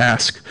for the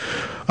task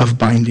of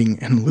binding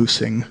and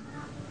loosing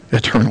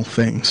eternal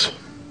things.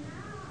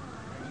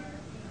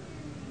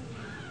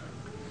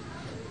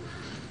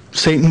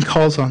 Satan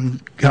calls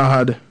on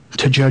God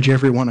to judge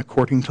everyone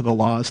according to the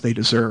laws they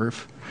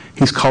deserve.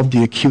 He's called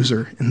the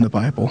accuser in the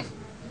Bible.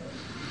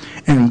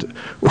 And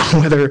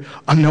whether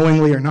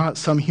unknowingly or not,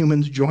 some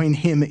humans join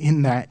him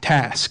in that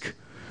task.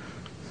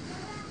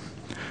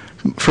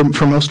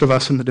 For most of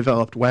us in the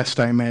developed West,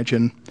 I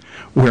imagine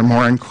we're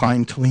more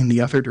inclined to lean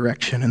the other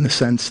direction, in the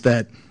sense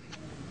that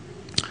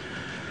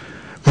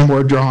we're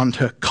more drawn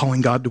to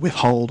calling God to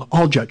withhold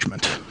all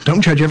judgment.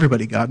 Don't judge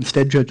everybody, God.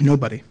 Instead, judge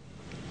nobody.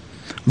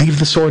 Leave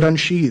the sword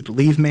unsheathed.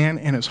 Leave man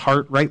and his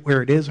heart right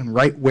where it is and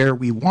right where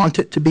we want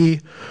it to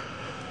be,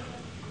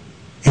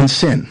 in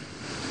sin.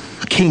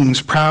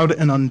 Kings, proud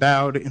and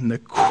unbowed in the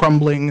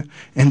crumbling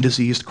and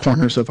diseased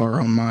corners of our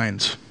own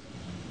minds.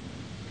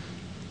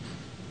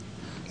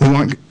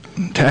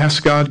 to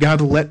ask God,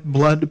 God, let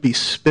blood be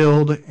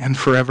spilled and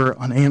forever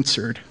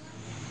unanswered.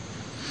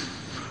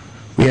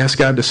 We ask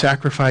God to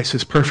sacrifice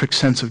his perfect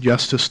sense of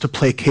justice to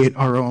placate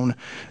our own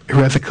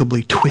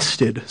irrevocably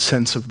twisted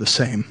sense of the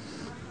same.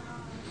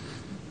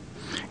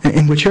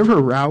 In whichever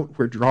route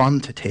we're drawn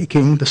to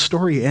taking, the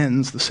story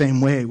ends the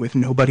same way, with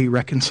nobody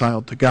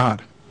reconciled to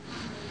God.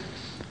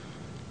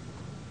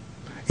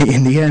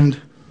 In the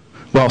end,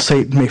 while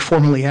Satan may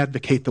formally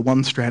advocate the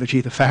one strategy,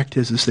 the fact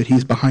is that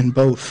he's behind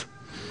both.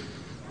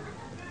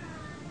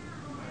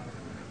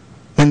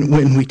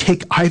 When we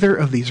take either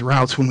of these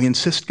routes, when we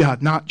insist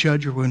God not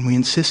judge, or when we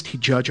insist he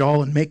judge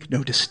all and make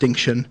no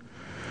distinction,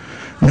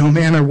 no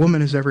man or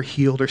woman is ever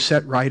healed or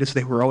set right as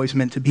they were always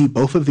meant to be.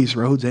 Both of these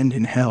roads end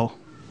in hell.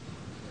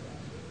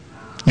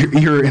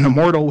 You're an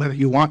immortal whether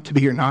you want to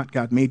be or not.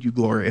 God made you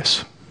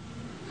glorious.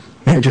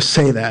 May I just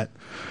say that?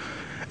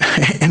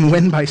 And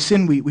when by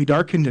sin we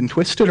darkened and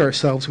twisted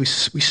ourselves, we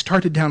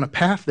started down a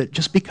path that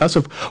just because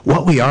of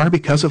what we are,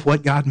 because of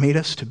what God made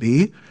us to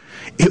be,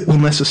 it will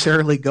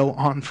necessarily go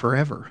on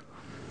forever.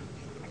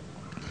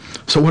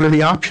 So what are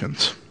the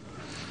options?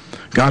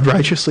 God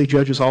righteously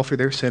judges all for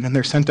their sin and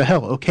they're sent to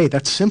hell. Okay,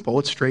 that's simple,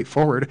 it's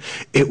straightforward.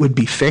 It would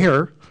be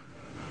fair.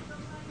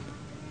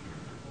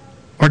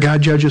 Or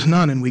God judges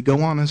none and we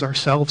go on as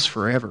ourselves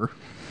forever.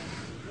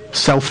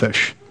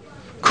 Selfish,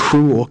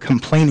 cruel,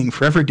 complaining,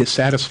 forever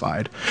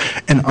dissatisfied.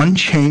 An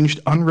unchanged,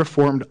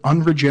 unreformed,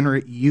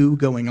 unregenerate you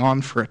going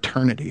on for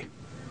eternity.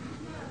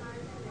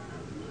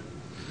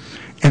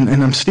 And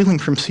I'm stealing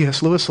from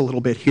C.S. Lewis a little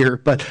bit here,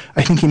 but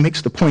I think he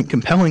makes the point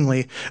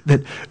compellingly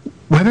that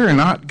whether or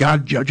not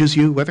God judges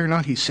you, whether or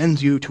not he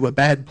sends you to a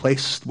bad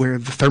place where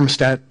the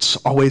thermostat's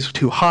always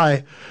too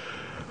high,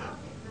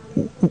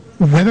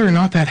 whether or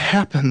not that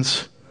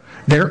happens,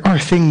 there are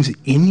things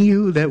in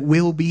you that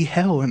will be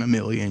hell in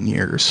 1,000,000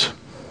 years.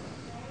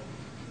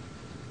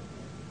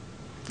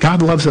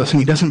 God loves us and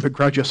he doesn't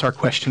begrudge us our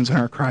questions and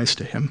our cries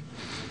to him.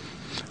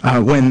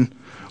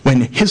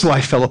 When his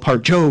life fell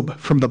apart, Job,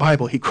 from the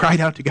Bible, he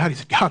cried out to God. He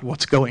said, God,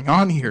 what's going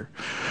on here?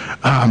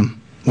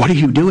 What are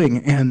you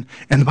doing? And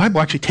the Bible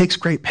actually takes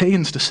great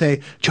pains to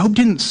say, Job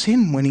didn't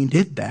sin when he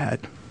did that.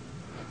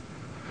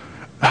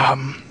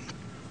 And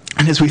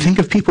as we think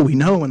of people we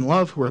know and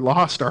love who are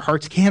lost, our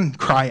hearts can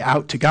cry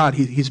out to God.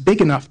 He's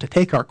big enough to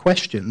take our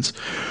questions.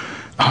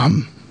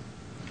 But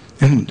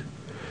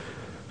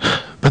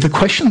the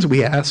questions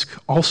we ask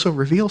also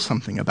reveal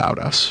something about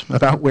us,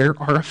 about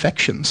where our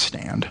affections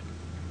stand.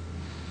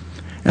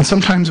 And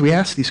sometimes we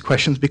ask these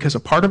questions because a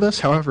part of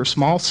us, however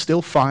small,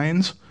 still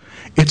finds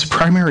its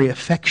primary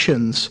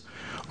affections,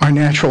 our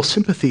natural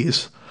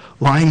sympathies,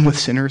 lying with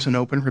sinners in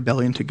open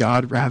rebellion to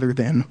God rather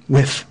than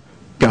with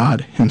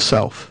God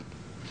himself.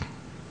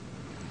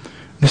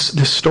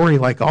 This story,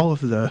 like all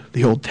of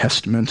the Old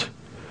Testament,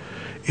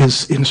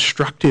 is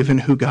instructive in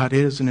who God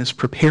is and is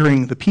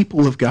preparing the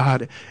people of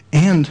God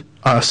and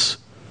us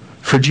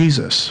for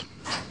Jesus.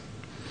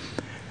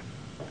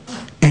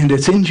 And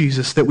it's in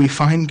Jesus that we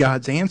find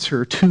God's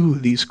answer to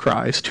these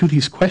cries, to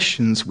these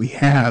questions we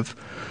have.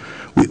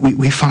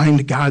 We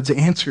find God's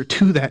answer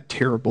to that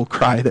terrible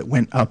cry that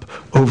went up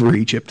over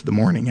Egypt the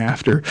morning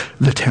after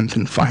the 10th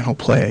and final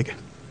plague.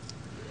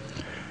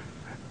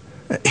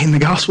 In the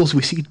Gospels,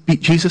 we see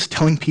Jesus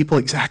telling people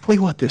exactly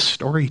what this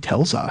story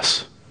tells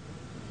us.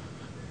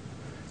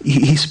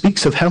 He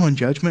speaks of hell and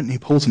judgment, and he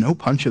pulls no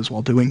punches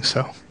while doing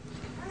so.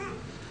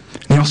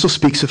 He also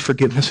speaks of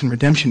forgiveness and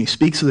redemption. He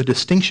speaks of the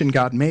distinction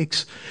God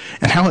makes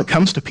and how it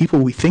comes to people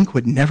we think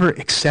would never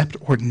accept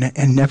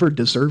and never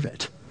deserve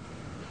it.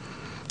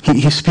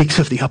 He speaks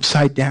of the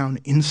upside down,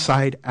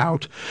 inside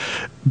out,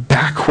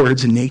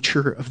 backwards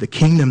nature of the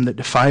kingdom that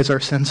defies our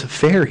sense of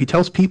fair. He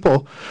tells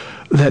people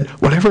that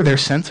whatever their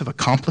sense of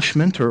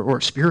accomplishment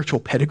or spiritual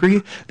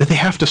pedigree, that they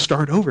have to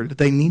start over, that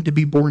they need to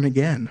be born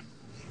again.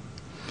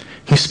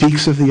 He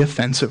speaks of the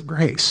offensive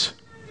grace.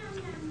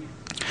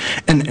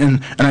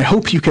 And I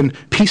hope you can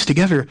piece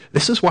together,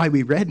 this is why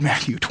we read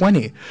Matthew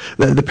 20,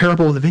 the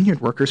parable of the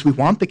vineyard workers. We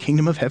want the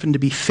kingdom of heaven to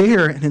be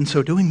fair, and in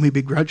so doing we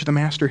begrudge the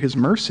master his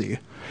mercy.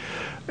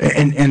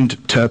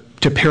 And to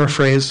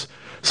paraphrase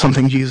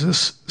something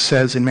Jesus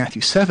says in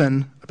Matthew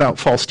 7 about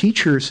false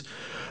teachers,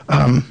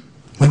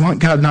 we want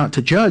God not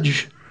to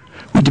judge.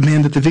 We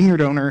demand that the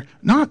vineyard owner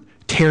not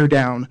tear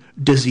down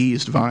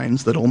diseased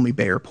vines that only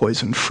bear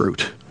poisoned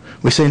fruit.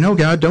 We say, no,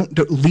 God,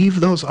 don't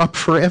leave those up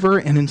forever,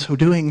 and in so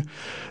doing,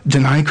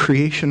 deny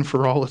creation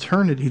for all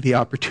eternity the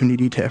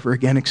opportunity to ever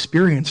again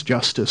experience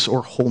justice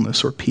or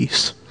wholeness or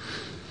peace.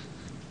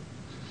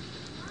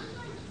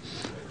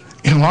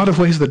 In a lot of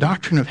ways, the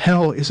doctrine of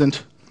hell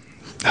isn't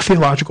a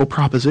theological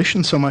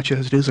proposition so much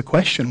as it is a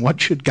question. What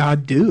should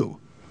God do?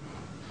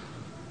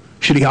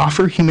 Should he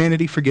offer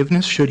humanity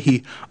forgiveness? Should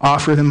he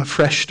offer them a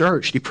fresh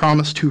start? Should he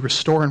promise to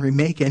restore and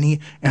remake any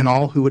and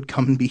all who would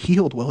come and be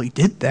healed? Well, he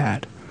did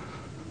that.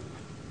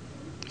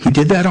 He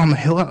did that on the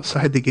hill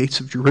outside the gates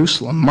of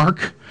Jerusalem.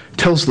 Mark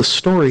tells the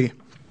story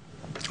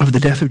of the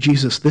death of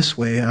Jesus this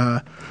way.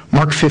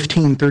 Mark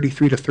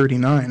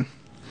 15:33-39.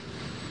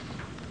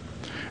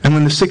 And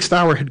when the 6th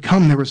hour had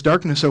come, there was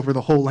darkness over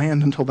the whole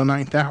land until the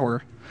 9th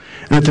hour.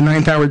 And at the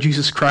 9th hour,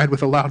 Jesus cried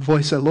with a loud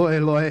voice, Eloi,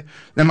 Eloi,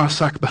 lema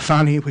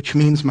sabachthani, which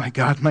means, my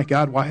God,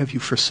 why have you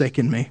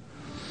forsaken me?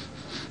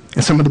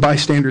 And some of the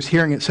bystanders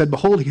hearing it said,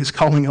 behold, he is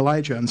calling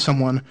Elijah. And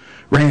someone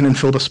ran and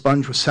filled a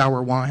sponge with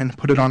sour wine,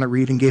 put it on a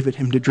reed, and gave it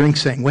him to drink,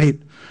 saying,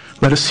 wait,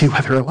 let us see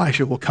whether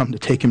Elijah will come to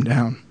take him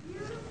down.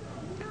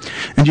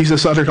 And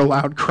Jesus uttered a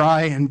loud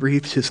cry and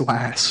breathed his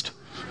last.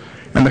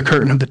 And the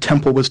curtain of the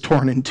temple was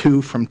torn in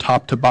two from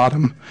top to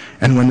bottom.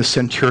 And when the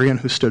centurion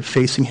who stood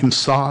facing him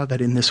saw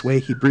that in this way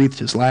he breathed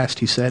his last,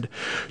 he said,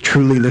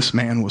 truly this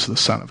man was the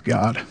Son of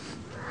God.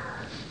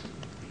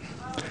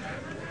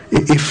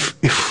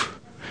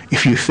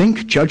 If you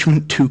think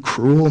judgment too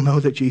cruel, know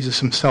that Jesus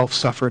himself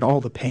suffered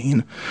all the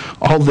pain,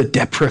 all the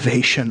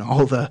deprivation,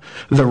 all the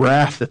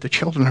wrath that the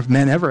children of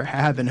men ever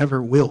have and ever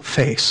will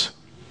face.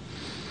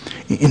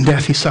 In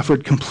death, he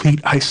suffered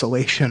complete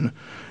isolation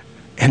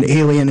and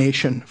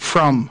alienation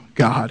from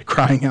God,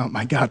 crying out,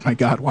 my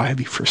God, why have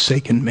you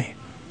forsaken me?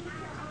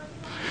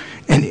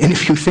 And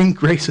if you think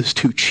grace is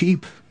too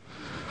cheap,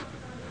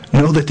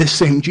 know that this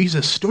same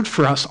Jesus stood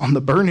for us on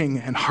the burning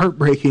and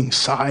heartbreaking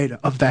side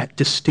of that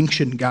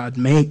distinction God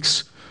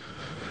makes,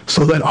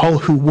 so that all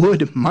who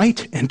would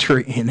might enter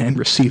in and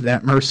receive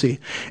that mercy.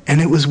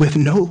 And it was with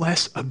no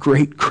less a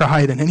great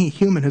cry than any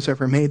human has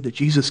ever made that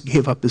Jesus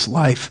gave up his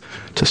life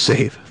to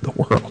save the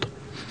world.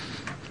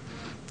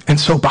 And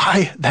so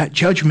by that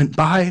judgment,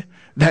 by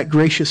that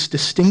gracious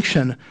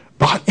distinction,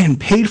 bought and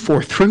paid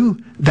for through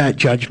that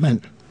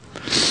judgment,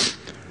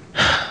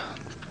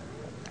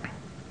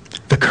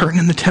 the curtain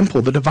in the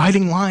temple, the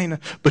dividing line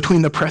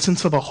between the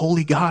presence of a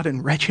holy God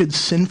and wretched,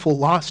 sinful,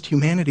 lost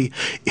humanity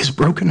is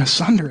broken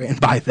asunder, and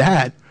by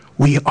that,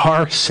 we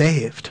are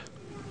saved.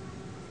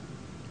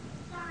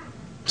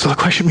 So the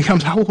question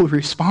becomes, how will we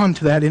respond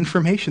to that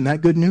information,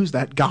 that good news,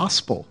 that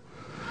gospel?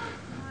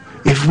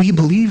 If we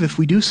believe, if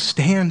we do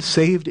stand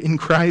saved in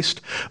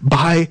Christ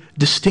by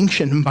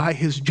distinction, by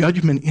his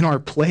judgment in our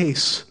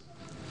place,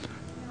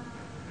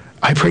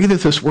 I pray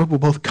that this word will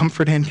both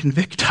comfort and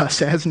convict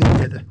us as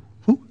needed,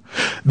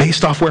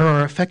 based off where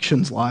our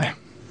affections lie.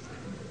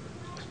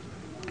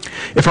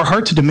 If our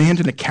hearts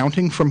demand an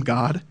accounting from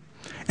God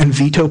and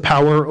veto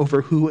power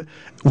over who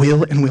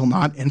will and will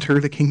not enter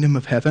the kingdom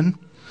of heaven,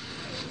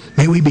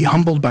 may we be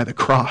humbled by the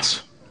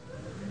cross.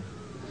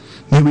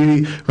 May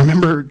we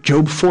remember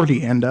Job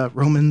 40 and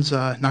Romans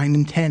 9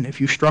 and 10.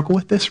 If you struggle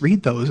with this,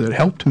 read those. It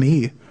helped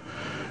me.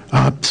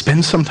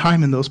 Spend some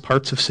time in those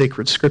parts of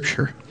sacred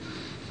scripture.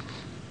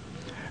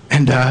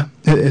 And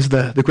as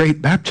the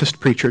great Baptist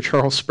preacher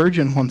Charles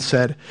Spurgeon once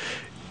said,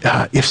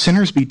 if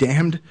sinners be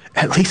damned,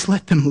 at least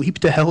let them leap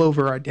to hell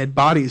over our dead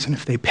bodies. And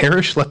if they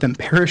perish, let them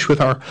perish with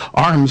our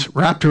arms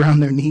wrapped around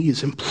their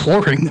knees,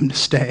 imploring them to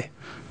stay.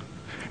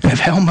 And if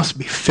hell must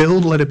be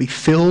filled, let it be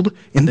filled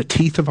in the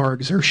teeth of our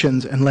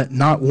exertions, and let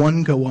not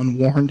one go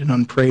unwarned and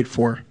unprayed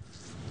for.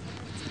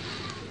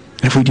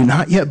 And if we do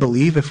not yet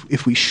believe,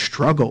 if we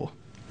struggle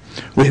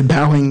with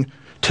bowing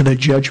to the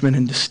judgment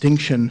and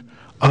distinction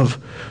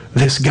of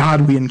this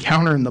God we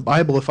encounter in the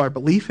Bible, if our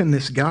belief in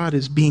this God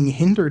is being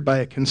hindered by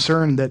a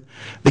concern that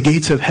the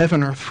gates of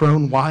heaven are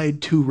thrown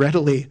wide too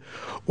readily,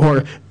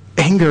 or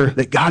anger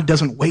that God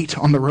doesn't wait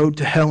on the road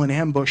to hell in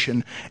ambush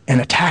and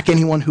attack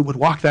anyone who would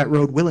walk that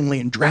road willingly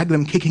and drag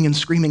them kicking and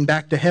screaming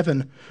back to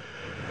heaven,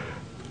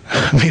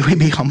 may we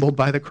be humbled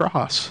by the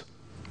cross.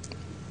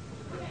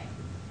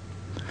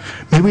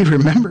 May we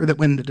remember that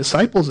when the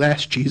disciples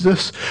asked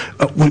Jesus,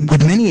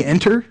 would many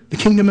enter the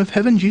kingdom of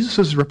heaven?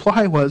 Jesus'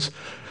 reply was,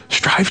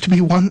 strive to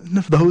be one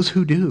of those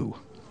who do.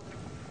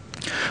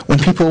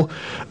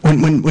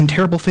 When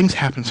terrible things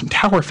happened, some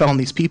tower fell on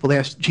these people, they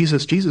asked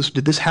Jesus,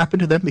 did this happen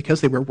to them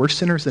because they were worse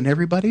sinners than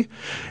everybody?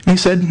 And he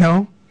said,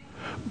 no,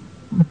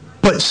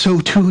 but so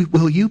too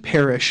will you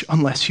perish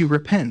unless you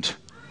repent.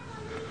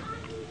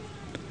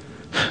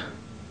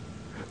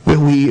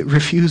 Will we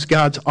refuse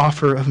God's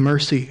offer of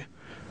mercy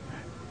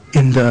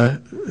in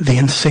the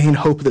insane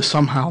hope that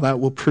somehow that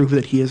will prove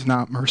that he is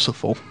not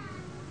merciful?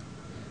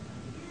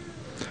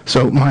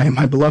 So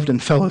my beloved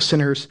and fellow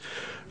sinners,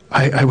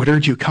 I would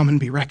urge you, come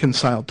and be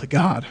reconciled to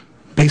God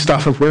based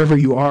off of wherever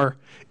you are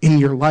in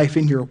your life,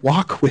 in your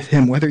walk with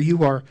him, whether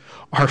you are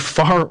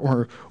far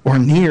or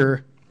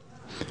near.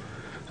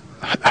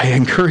 I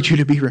encourage you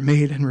to be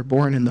remade and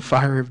reborn in the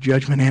fire of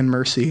judgment and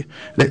mercy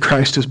that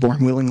Christ has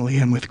borne willingly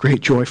and with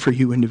great joy for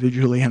you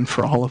individually and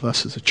for all of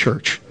us as a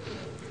church.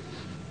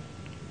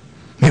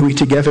 May we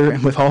together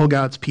and with all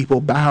God's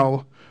people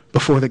bow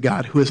before the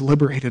God who has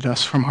liberated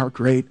us from our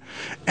great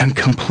and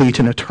complete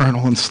and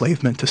eternal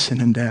enslavement to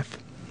sin and death.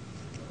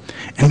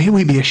 And may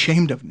we be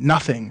ashamed of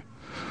nothing,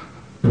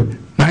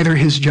 neither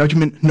his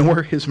judgment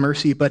nor his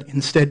mercy, but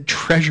instead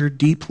treasure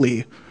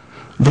deeply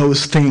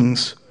those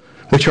things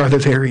which are the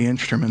very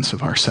instruments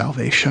of our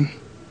salvation.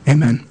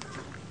 Amen.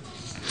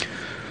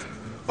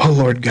 Oh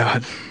Lord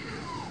God,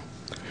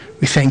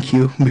 we thank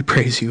you and we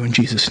praise you in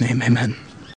Jesus' name. Amen.